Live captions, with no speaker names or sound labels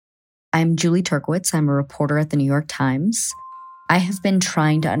I'm Julie Turkowitz. I'm a reporter at the New York Times. I have been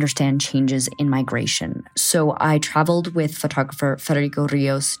trying to understand changes in migration. So I traveled with photographer Federico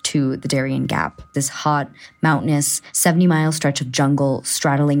Rios to the Darien Gap, this hot, mountainous, 70-mile stretch of jungle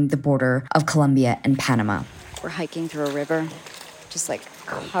straddling the border of Colombia and Panama. We're hiking through a river, just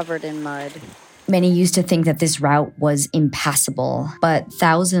covered in mud. Many used to think that this route was impassable, but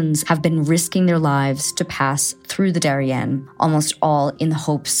thousands have been risking their lives to pass through the Darien, almost all in the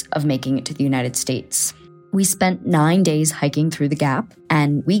hopes of making it to the United States. We spent 9 days hiking through the Gap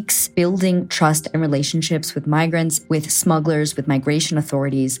and weeks building trust and relationships with migrants, with smugglers, with migration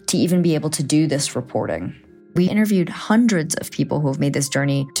authorities to even be able to do this reporting. We interviewed hundreds of people who have made this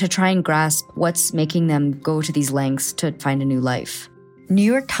journey to try and grasp what's making them go to these lengths to find a new life. New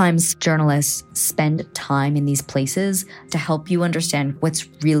York Times journalists spend time in these places to help you understand what's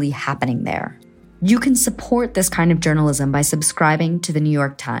really happening there. You can support this kind of journalism by subscribing to the New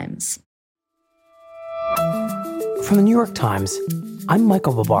York Times. From the New York Times, I'm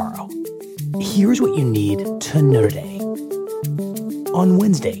Michael Barbaro. Here's what you need to know today. On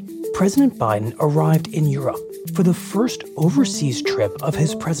Wednesday, President Biden arrived in Europe for the first overseas trip of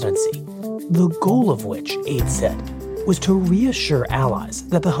his presidency, the goal of which, aide said, was to reassure allies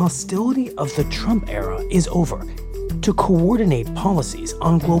that the hostility of the Trump era is over, to coordinate policies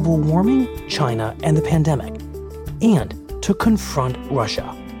on global warming, China, and the pandemic, and to confront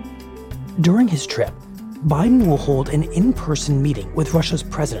Russia. During his trip, Biden will hold an in-person meeting with Russia's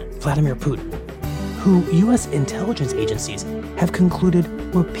president, Vladimir Putin, who U.S. intelligence agencies have concluded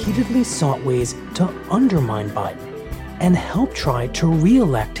repeatedly sought ways to undermine Biden and help try to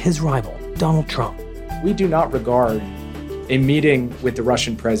re-elect his rival, Donald Trump. We do not regard a meeting with the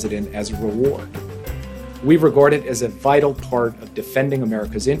Russian president as a reward. We regard it as a vital part of defending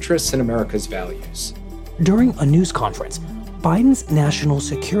America's interests and America's values. During a news conference, Biden's national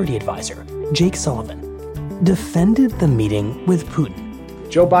security advisor, Jake Sullivan, defended the meeting with Putin.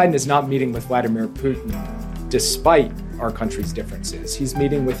 Joe Biden is not meeting with Vladimir Putin despite our country's differences. He's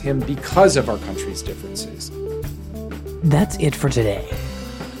meeting with him because of our country's differences. That's it for today.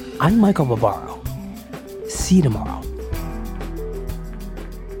 I'm Michael Barbaro. See you tomorrow.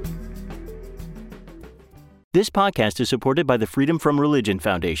 This podcast is supported by the Freedom From Religion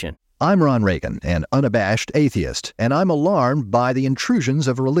Foundation. I'm Ron Reagan, an unabashed atheist, and I'm alarmed by the intrusions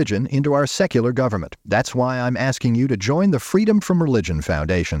of religion into our secular government. That's why I'm asking you to join the Freedom From Religion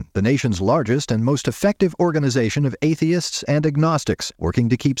Foundation, the nation's largest and most effective organization of atheists and agnostics, working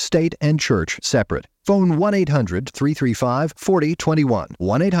to keep state and church separate. Phone 1-800-335-4021,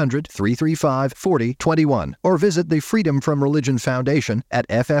 1-800-335-4021, or visit the Freedom From Religion Foundation at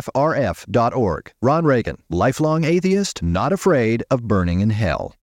ffrf.org. Ron Reagan, lifelong atheist, not afraid of burning in hell.